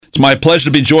It's my pleasure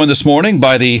to be joined this morning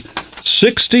by the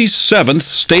 67th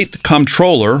State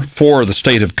Comptroller for the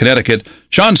state of Connecticut,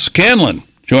 Sean Scanlon,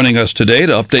 joining us today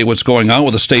to update what's going on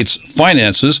with the state's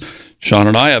finances. Sean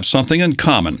and I have something in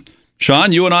common.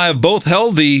 Sean, you and I have both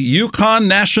held the Yukon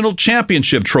National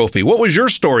Championship trophy. What was your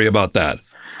story about that?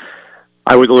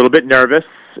 I was a little bit nervous.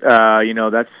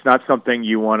 That's not something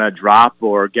you want to drop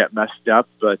or get messed up,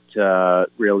 but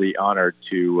really honored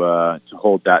to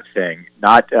hold that thing.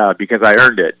 Not because I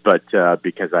earned it, but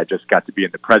because I just got to be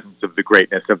in the presence of the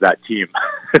greatness of that team.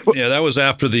 Yeah, that was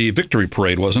after the victory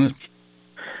parade, wasn't it?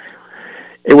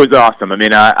 It was awesome. I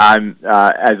mean, I'm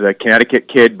as a Connecticut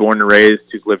kid, born and raised,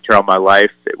 who's lived here all my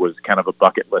life, it was kind of a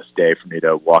bucket list day for me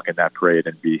to walk in that parade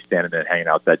and be standing there hanging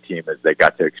out with that team as they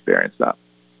got to experience that.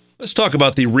 Let's talk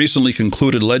about the recently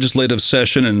concluded legislative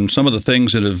session and some of the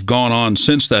things that have gone on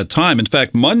since that time. In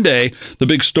fact, Monday, the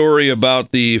big story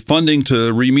about the funding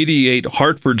to remediate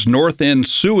Hartford's North End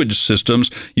sewage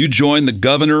systems. You joined the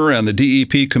governor and the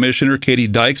DEP commissioner, Katie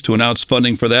Dykes, to announce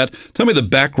funding for that. Tell me the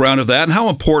background of that and how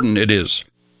important it is.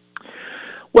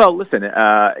 Well, listen,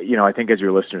 I think as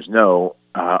your listeners know,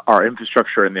 our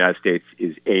infrastructure in the United States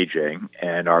is aging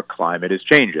and our climate is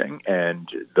changing. And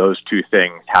those two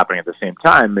things happening at the same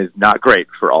time is not great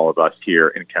for all of us here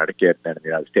in Connecticut and in the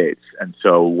United States. And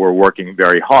so we're working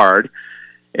very hard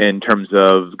in terms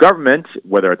of government,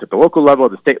 whether it's at the local level or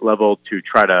the state level, to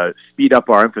try to speed up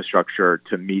our infrastructure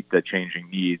to meet the changing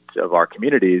needs of our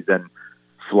communities. And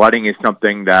flooding is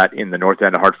something that in the North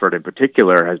End of Hartford in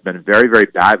particular has been very, very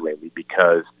bad lately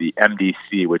because the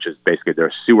MDC, which is basically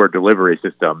their sewer delivery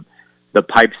system, the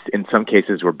pipes in some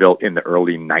cases were built in the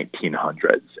early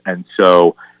 1900s. And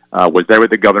so was there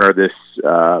with the governor this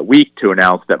week to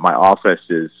announce that my office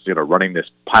is running this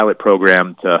pilot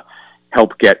program to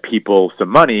help get people some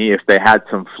money if they had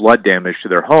some flood damage to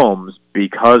their homes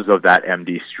because of that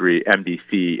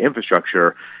MDC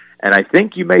infrastructure. And I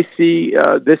think you may see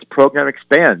this program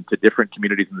expand to different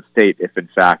communities in the state if, in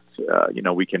fact,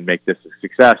 we can make this a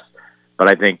success. But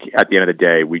I think at the end of the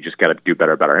day, we just got to do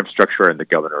better about our infrastructure, and the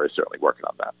governor is certainly working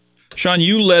on that. Sean,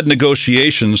 you led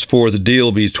negotiations for the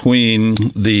deal between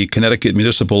the Connecticut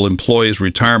Municipal Employees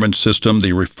Retirement System.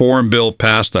 The reform bill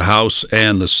passed the House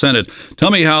and the Senate.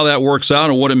 Tell me how that works out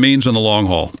and what it means in the long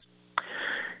haul.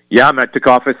 Yeah, I took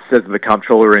office as the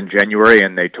Comptroller in January,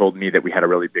 and they told me that we had a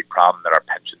really big problem, that our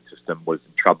pension system was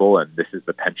in trouble, and this is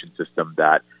the pension system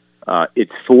that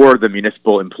it's for the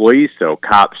municipal employees, so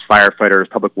cops, firefighters,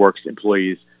 public works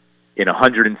employees in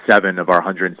 107 of our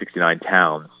 169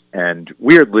 towns. And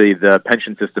weirdly, the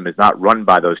pension system is not run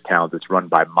by those towns, it's run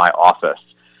by my office.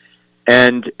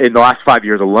 And in the last 5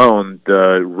 years alone,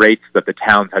 the rates that the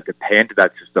towns had to pay into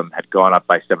that system had gone up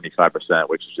by 75%,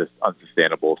 which is just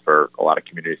unsustainable for a lot of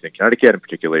communities in Connecticut, and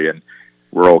particularly in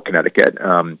rural Connecticut.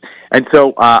 And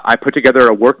so I put together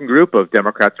a working group of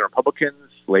Democrats and Republicans,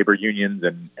 labor unions,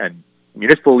 and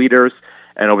municipal leaders.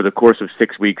 And over the course of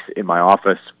 6 weeks in my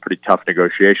office, pretty tough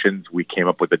negotiations, we came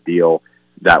up with a deal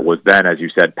that was then, as you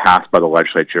said, passed by the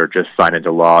legislature, just signed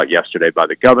into law yesterday by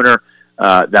the governor,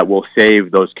 that will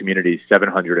save those communities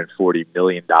 $740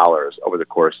 million over the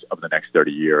course of the next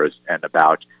 30 years, and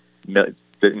about,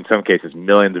 in some cases,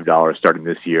 millions of dollars starting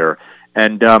this year.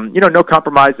 And, no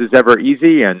compromise is ever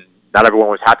easy, and not everyone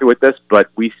was happy with this, but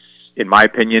we, in my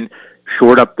opinion,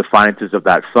 shored up the finances of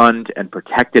that fund and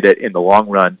protected it in the long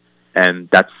run. And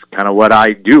that's kind of what I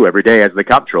do every day as the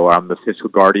comptroller. I'm the fiscal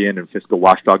guardian and fiscal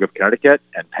watchdog of Connecticut,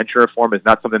 and pension reform is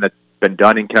not something that's been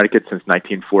done in Connecticut since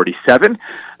 1947.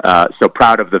 So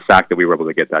proud of the fact that we were able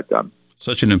to get that done.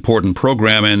 Such an important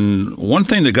program. And one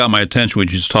thing that got my attention,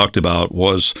 which you just talked about,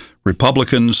 was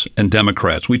Republicans and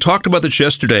Democrats. We talked about this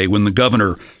yesterday when the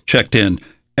governor checked in.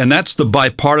 And that's the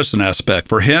bipartisan aspect.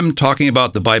 For him, talking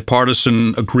about the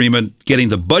bipartisan agreement, getting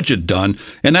the budget done,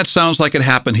 and that sounds like it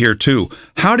happened here too.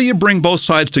 How do you bring both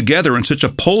sides together in such a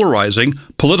polarizing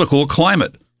political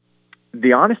climate?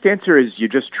 The honest answer is you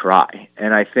just try.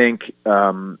 And I think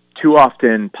too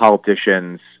often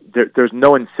politicians, there's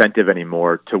no incentive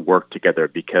anymore to work together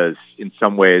because in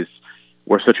some ways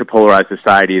we're such a polarized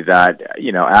society that,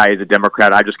 I, as a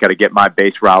Democrat, I just got to get my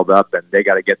base riled up and they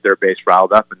got to get their base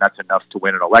riled up, and that's enough to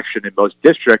win an election in most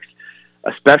districts,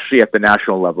 especially at the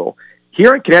national level.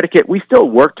 Here in Connecticut, we still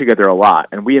work together a lot,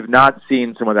 and we have not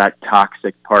seen some of that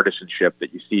toxic partisanship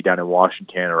that you see down in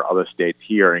Washington or other states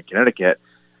here in Connecticut.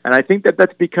 And I think that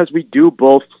that's because we do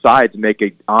both sides make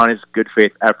an honest, good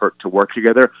faith effort to work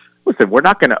together. Listen, we're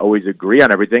not going to always agree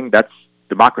on everything. That's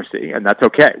democracy, and that's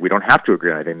okay. We don't have to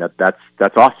agree on anything.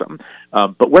 That's awesome.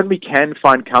 But when we can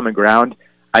find common ground,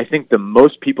 I think the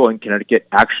most people in Connecticut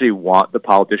actually want the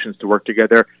politicians to work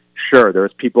together, Sure,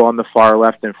 there's people on the far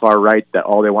left and far right that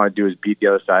all they want to do is beat the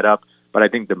other side up. But I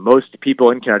think the most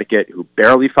people in Connecticut who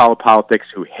barely follow politics,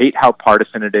 who hate how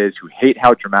partisan it is, who hate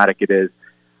how dramatic it is,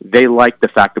 they like the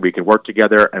fact that we can work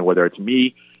together. And whether it's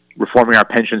me reforming our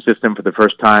pension system for the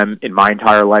first time in my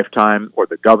entire lifetime, or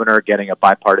the governor getting a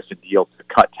bipartisan deal to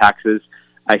cut taxes,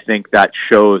 I think that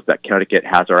shows that Connecticut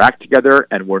has our act together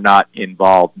and we're not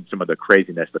involved in some of the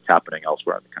craziness that's happening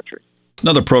elsewhere in the country.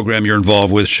 Another program you're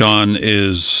involved with, Sean,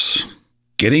 is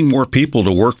getting more people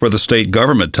to work for the state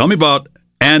government. Tell me about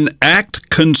an act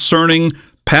concerning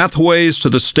pathways to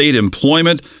the state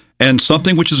employment and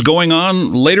something which is going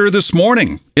on later this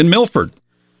morning in Milford.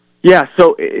 Yeah,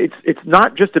 so it's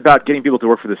not just about getting people to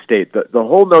work for the state. The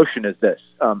whole notion is this.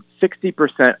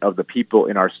 60% of the people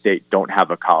in our state don't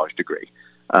have a college degree.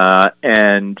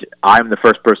 And I'm the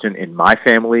first person in my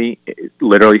family,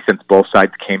 literally since both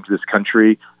sides came to this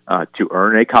country, to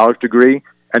earn a college degree.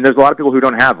 And there's a lot of people who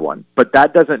don't have one. But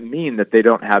that doesn't mean that they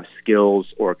don't have skills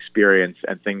or experience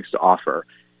and things to offer.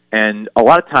 And a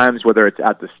lot of times, whether it's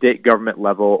at the state government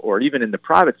level or even in the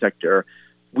private sector,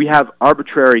 we have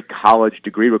arbitrary college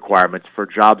degree requirements for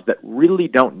jobs that really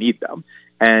don't need them.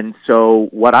 And so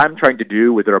what I'm trying to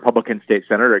do with the Republican state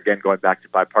senator, again, going back to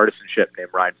bipartisanship, named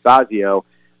Ryan Fazio,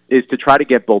 is to try to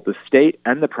get both the state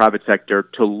and the private sector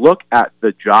to look at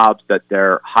the jobs that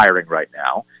they're hiring right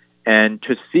now and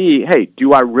to see, hey,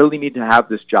 do I really need to have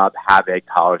this job have a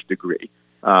college degree?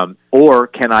 Or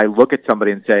can I look at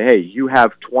somebody and say, hey, you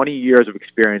have 20 years of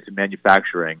experience in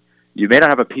manufacturing. You may not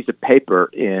have a piece of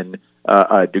paper in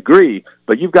a degree,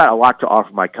 but you've got a lot to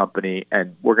offer my company,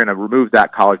 and we're going to remove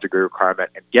that college degree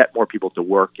requirement and get more people to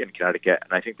work in Connecticut.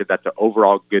 And I think that that's an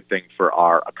overall good thing for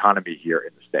our economy here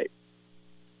in the state.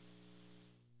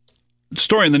 The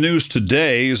story in the news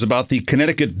today is about the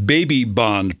Connecticut Baby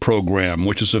Bond Program,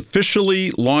 which is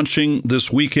officially launching this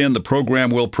weekend. The program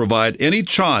will provide any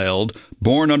child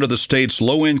born under the state's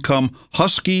low-income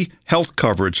Husky health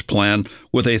coverage plan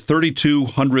with a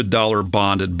 $3,200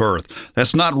 bond at birth.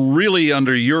 That's not really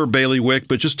under your bailiwick,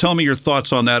 but just tell me your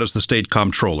thoughts on that as the state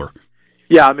comptroller.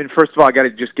 Yeah, I mean, first of all, I got to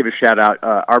just give a shout out.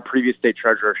 Our previous state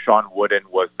treasurer, Sean Wooden,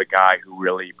 was the guy who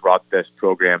really brought this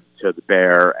program to the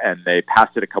bear, and they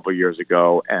passed it a couple years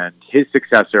ago. And his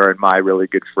successor and my really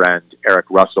good friend, Eric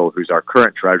Russell, who's our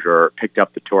current treasurer, picked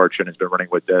up the torch and has been running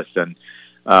with this. And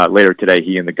later today,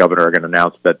 he and the governor are going to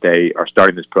announce that they are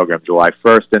starting this program July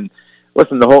 1st. And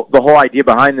listen, the whole idea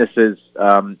behind this is,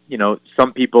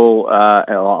 some people, a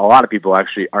lot of people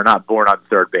actually are not born on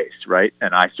third base, right?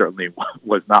 And I certainly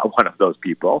was not one of those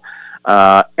people.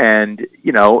 When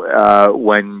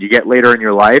you get later in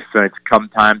your life and it's come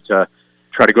time to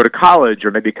try to go to college,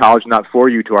 or maybe college not for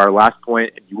you, to our last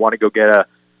point, and you want to go get a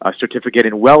certificate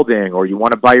in welding, or you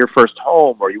want to buy your first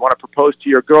home, or you want to propose to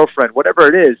your girlfriend, whatever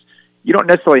it is, you don't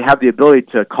necessarily have the ability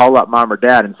to call up mom or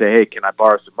dad and say, hey, can I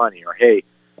borrow some money? Or, hey,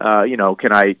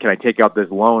 can I take out this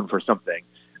loan for something?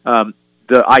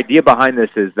 The idea behind this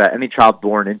is that any child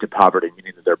born into poverty,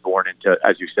 meaning that they're born into,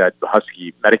 as you said, the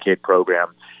Husky Medicaid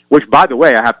program, which, by the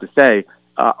way, I have to say,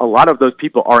 a lot of those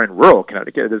people are in rural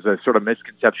Connecticut. There's a sort of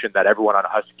misconception that everyone on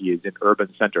Husky is in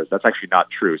urban centers. That's actually not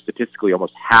true. Statistically,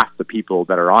 almost half the people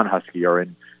that are on Husky are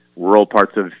in rural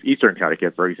parts of eastern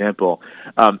Connecticut, for example.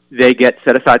 They get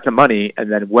set aside some money,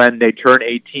 and then when they turn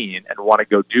 18 and want to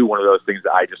go do one of those things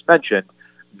that I just mentioned,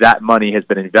 that money has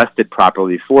been invested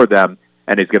properly for them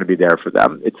and is going to be there for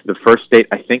them. It's the first state,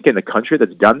 I think, in the country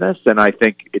that's done this, and I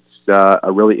think it's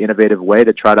a really innovative way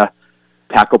to try to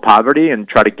tackle poverty and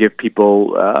try to give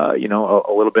people,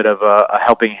 a little bit of a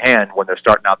helping hand when they're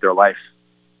starting out their life.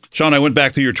 Sean, I went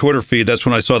back to your Twitter feed. That's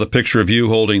when I saw the picture of you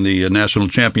holding the national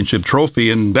championship trophy.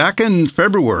 And back in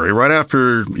February, right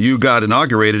after you got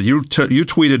inaugurated, you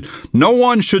tweeted, "No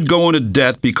one should go into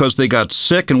debt because they got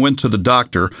sick and went to the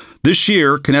doctor. This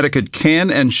year, Connecticut can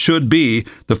and should be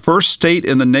the first state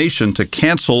in the nation to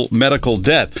cancel medical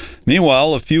debt."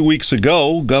 Meanwhile, a few weeks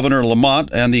ago, Governor Lamont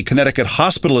and the Connecticut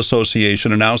Hospital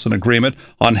Association announced an agreement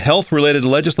on health-related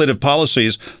legislative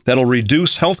policies that will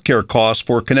reduce health care costs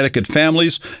for Connecticut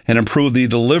families and improve the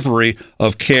delivery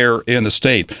of care in the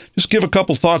state. Just give a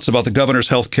couple thoughts about the governor's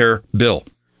health care bill.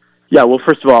 Yeah, well,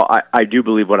 first of all, I do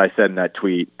believe what I said in that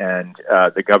tweet, and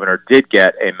the governor did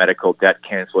get a medical debt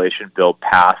cancellation bill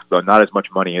passed, though not as much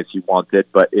money as he wanted,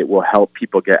 but it will help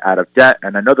people get out of debt.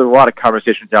 And I know there's a lot of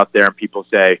conversations out there, and people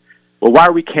say, well, why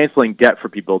are we canceling debt for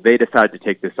people? They decided to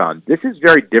take this on. This is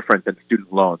very different than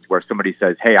student loans, where somebody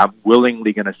says, hey, I'm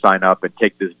willingly going to sign up and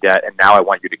take this debt, and now I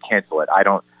want you to cancel it. I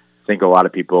don't think a lot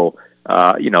of people,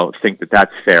 think that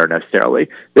that's fair necessarily.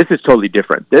 This is totally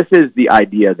different. This is the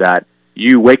idea that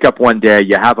You wake up one day,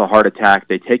 you have a heart attack,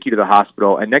 they take you to the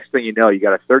hospital, and next thing you know, you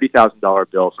got a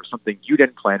 $30,000 bill for something you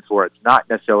didn't plan for. It's not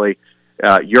necessarily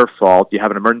your fault. You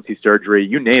have an emergency surgery,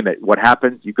 you name it. What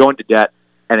happens? You go into debt,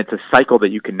 and it's a cycle that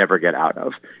you can never get out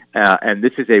of. And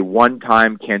this is a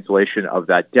one-time cancellation of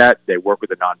that debt. They work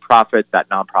with a nonprofit. That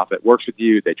nonprofit works with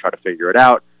you. They try to figure it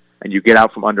out, and you get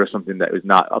out from under something that is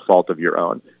not a fault of your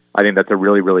own. I think that's a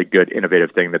really, really good,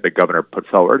 innovative thing that the governor put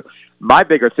forward. My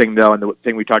bigger thing, though, and the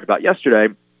thing we talked about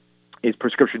yesterday, is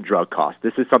prescription drug costs.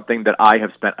 This is something that I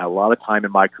have spent a lot of time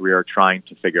in my career trying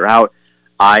to figure out.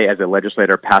 I, as a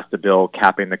legislator, passed a bill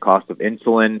capping the cost of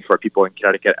insulin for people in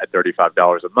Connecticut at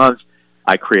 $35 a month.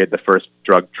 I created the first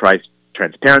drug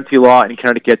transparency law in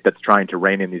Connecticut that's trying to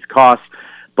rein in these costs.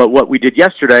 But what we did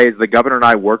yesterday is the governor and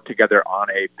I worked together on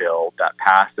a bill that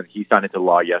passed, and he signed into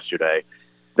law yesterday,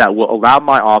 that will allow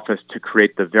my office to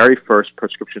create the very first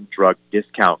prescription drug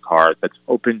discount card that's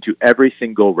open to every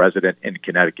single resident in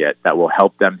Connecticut that will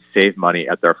help them save money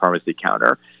at their pharmacy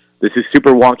counter. This is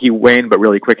super wonky, Wayne, but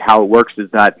really quick, how it works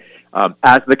is that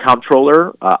as the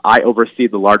Comptroller, I oversee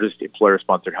the largest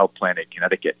employer-sponsored health plan in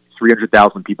Connecticut.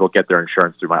 300,000 people get their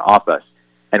insurance through my office.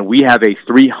 And we have a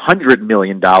 $300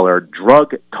 million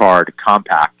drug card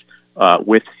compact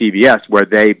with CVS where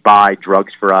they buy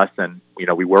drugs for us and,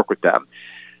 we work with them.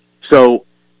 So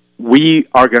we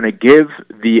are going to give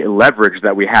the leverage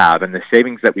that we have and the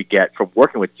savings that we get from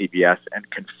working with CVS and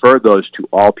confer those to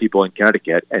all people in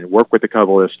Connecticut and work with a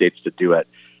couple of states to do it.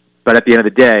 But at the end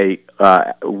of the day,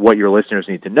 what your listeners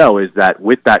need to know is that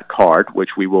with that card,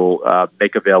 which we will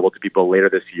make available to people later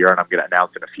this year, and I'm going to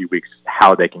announce in a few weeks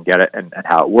how they can get it and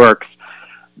how it works,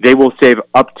 they will save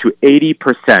up to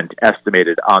 80%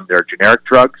 estimated on their generic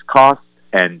drugs costs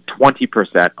and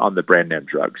 20% on the brand name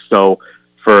drugs. So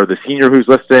for the senior who's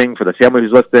listening, for the family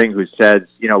who's listening, who says,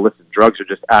 listen, drugs are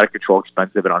just out of control,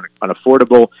 expensive, and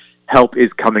unaffordable, help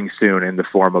is coming soon in the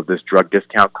form of this drug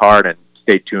discount card, and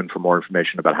stay tuned for more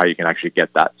information about how you can actually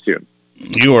get that soon.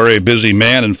 You are a busy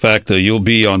man. In fact, you'll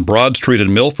be on Broad Street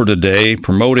in Milford today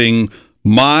promoting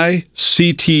My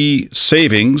CT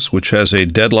Savings, which has a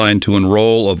deadline to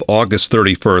enroll of August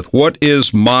 31st. What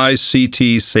is My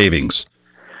CT Savings?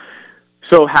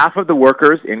 So half of the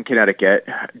workers in Connecticut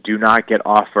do not get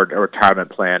offered a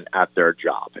retirement plan at their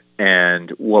job.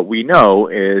 And what we know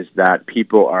is that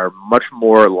people are much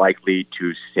more likely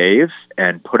to save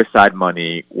and put aside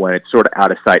money when it's sort of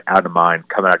out of sight, out of mind,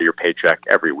 coming out of your paycheck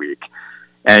every week.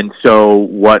 And so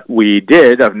what we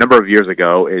did a number of years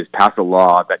ago is pass a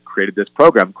law that created this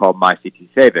program called My CT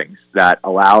Savings that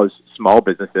allows small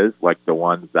businesses like the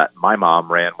ones that my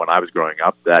mom ran when I was growing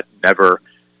up that never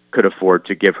could afford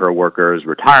to give her workers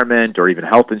retirement or even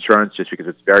health insurance just because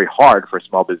it's very hard for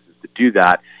small businesses to do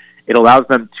that. It allows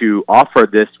them to offer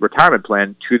this retirement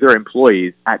plan to their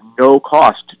employees at no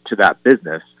cost to that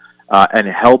business and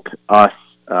help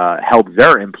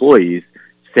their employees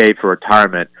save for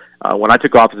retirement. When I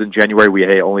took office in January, we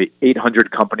had only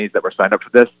 800 companies that were signed up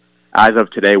for this. As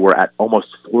of today, we're at almost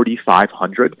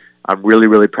 4,500. I'm really,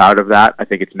 really proud of that. I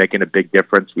think it's making a big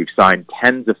difference. We've signed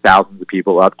tens of thousands of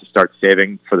people up to start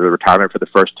saving for the retirement for the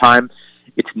first time.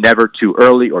 It's never too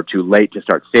early or too late to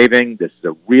start saving. This is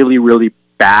a really, really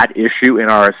bad issue in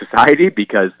our society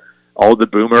because all the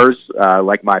boomers,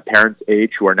 like my parents'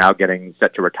 age, who are now getting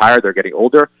set to retire, they're getting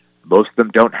older. Most of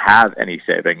them don't have any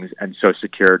savings, and Social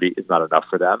Security is not enough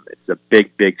for them. It's a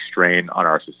big, big strain on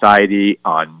our society,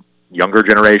 on younger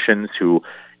generations who,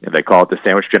 they call it the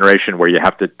sandwich generation, where you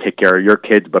have to take care of your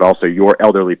kids, but also your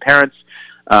elderly parents.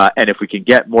 And if we can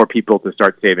get more people to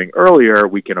start saving earlier,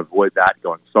 we can avoid that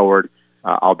going forward.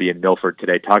 I'll be in Milford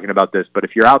today talking about this. But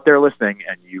if you're out there listening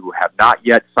and you have not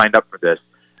yet signed up for this,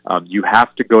 you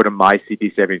have to go to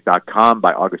myctsavings.com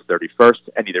by August 31st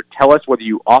and either tell us whether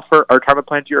you offer a retirement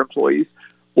plan to your employees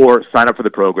or sign up for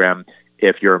the program.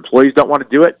 If your employees don't want to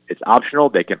do it, it's optional.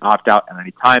 They can opt out at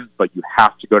any time, but you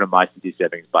have to go to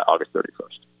myctsavings by August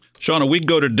 31st. Sean, a week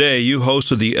ago today, you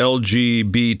hosted the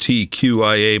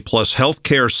LGBTQIA plus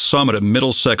Healthcare Summit at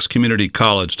Middlesex Community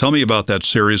College. Tell me about that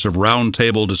series of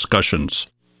roundtable discussions.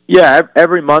 Yeah,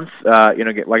 every month,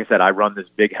 like I said, I run this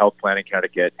big health plan in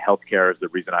Connecticut. Healthcare is the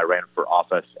reason I ran for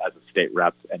office as a state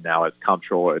rep and now as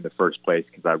comptroller in the first place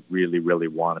because I really, really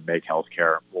want to make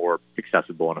healthcare more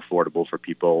accessible and affordable for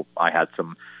people. I had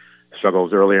some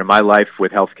struggles earlier in my life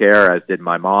with healthcare, as did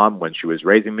my mom when she was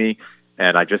raising me.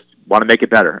 And I just want to make it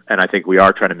better. And I think we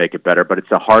are trying to make it better, but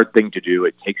it's a hard thing to do.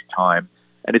 It takes time,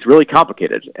 and it's really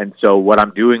complicated. And so what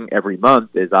I'm doing every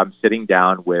month is I'm sitting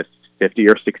down with 50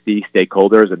 or 60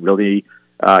 stakeholders and really,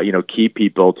 key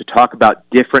people to talk about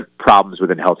different problems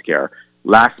within healthcare.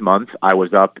 last month, I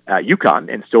was up at UConn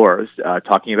in stores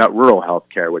talking about rural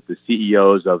healthcare with the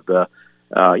CEOs of the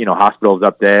hospitals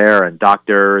up there and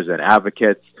doctors and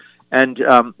advocates. And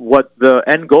what the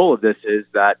end goal of this is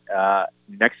that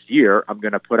next year I'm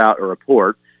going to put out a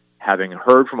report, having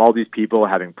heard from all these people,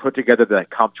 having put together the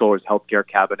Comptroller's healthcare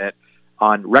cabinet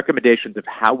on recommendations of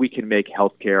how we can make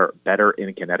healthcare better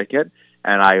in Connecticut.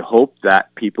 And I hope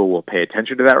that people will pay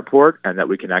attention to that report and that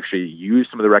we can actually use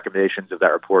some of the recommendations of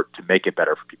that report to make it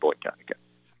better for people in Connecticut.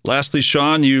 Lastly,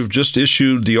 Sean, you've just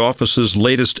issued the office's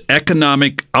latest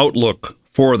economic outlook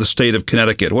for the state of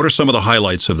Connecticut. What are some of the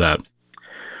highlights of that?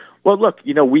 Well, look,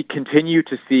 we continue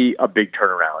to see a big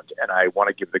turnaround, and I want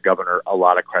to give the governor a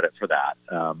lot of credit for that.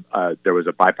 There was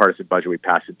a bipartisan budget we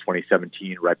passed in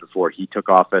 2017 right before he took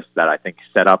office that I think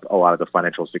set up a lot of the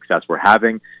financial success we're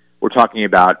having. We're talking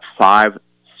about 5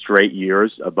 straight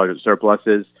years of budget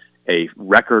surpluses, a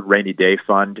record rainy day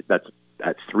fund that's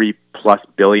at $3+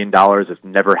 billion. It's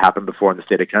never happened before in the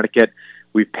state of Connecticut.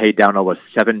 We've paid down almost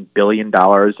 $7 billion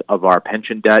of our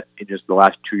pension debt in just the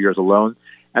last 2 years alone.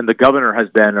 And the governor has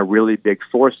been a really big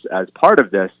force as part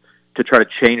of this to try to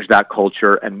change that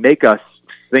culture and make us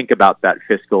think about that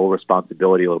fiscal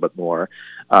responsibility a little bit more.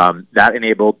 That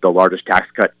enabled the largest tax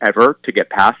cut ever to get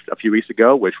passed a few weeks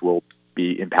ago, which will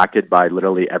be impacted by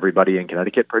literally everybody in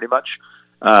Connecticut pretty much.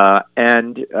 At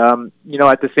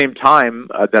the same time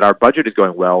that our budget is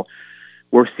going well,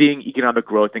 we're seeing economic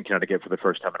growth in Connecticut for the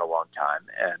first time in a long time.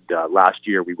 And last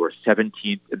year, we were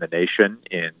 17th in the nation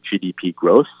in GDP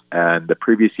growth. And the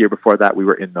previous year before that, we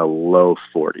were in the low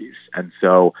 40s. And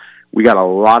so we got a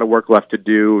lot of work left to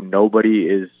do. Nobody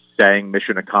is saying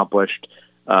mission accomplished.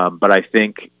 But I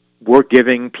think we're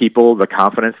giving people the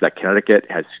confidence that Connecticut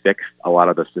has fixed a lot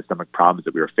of the systemic problems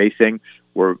that we were facing.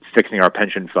 We're fixing our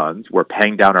pension funds. We're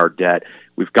paying down our debt.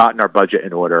 We've gotten our budget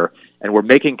in order. And we're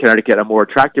making Connecticut a more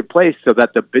attractive place so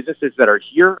that the businesses that are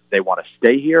here, they want to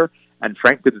stay here. And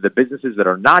frankly, the businesses that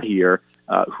are not here,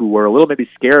 who were a little maybe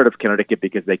scared of Connecticut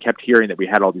because they kept hearing that we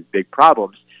had all these big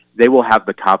problems, they will have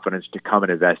the confidence to come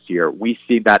and invest here. We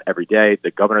see that every day.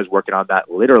 The governor's working on that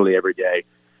literally every day.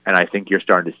 And I think you're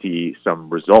starting to see some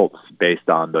results based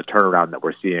on the turnaround that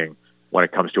we're seeing when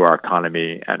it comes to our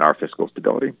economy and our fiscal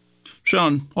stability.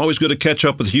 Sean, always good to catch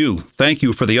up with you. Thank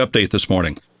you for the update this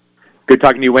morning. Good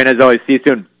talking to you, Wayne, as always. See you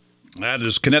soon. That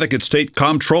is Connecticut State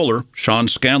Comptroller Sean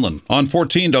Scanlon on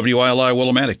 14 WILI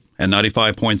Willimantic and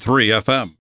 95.3 FM.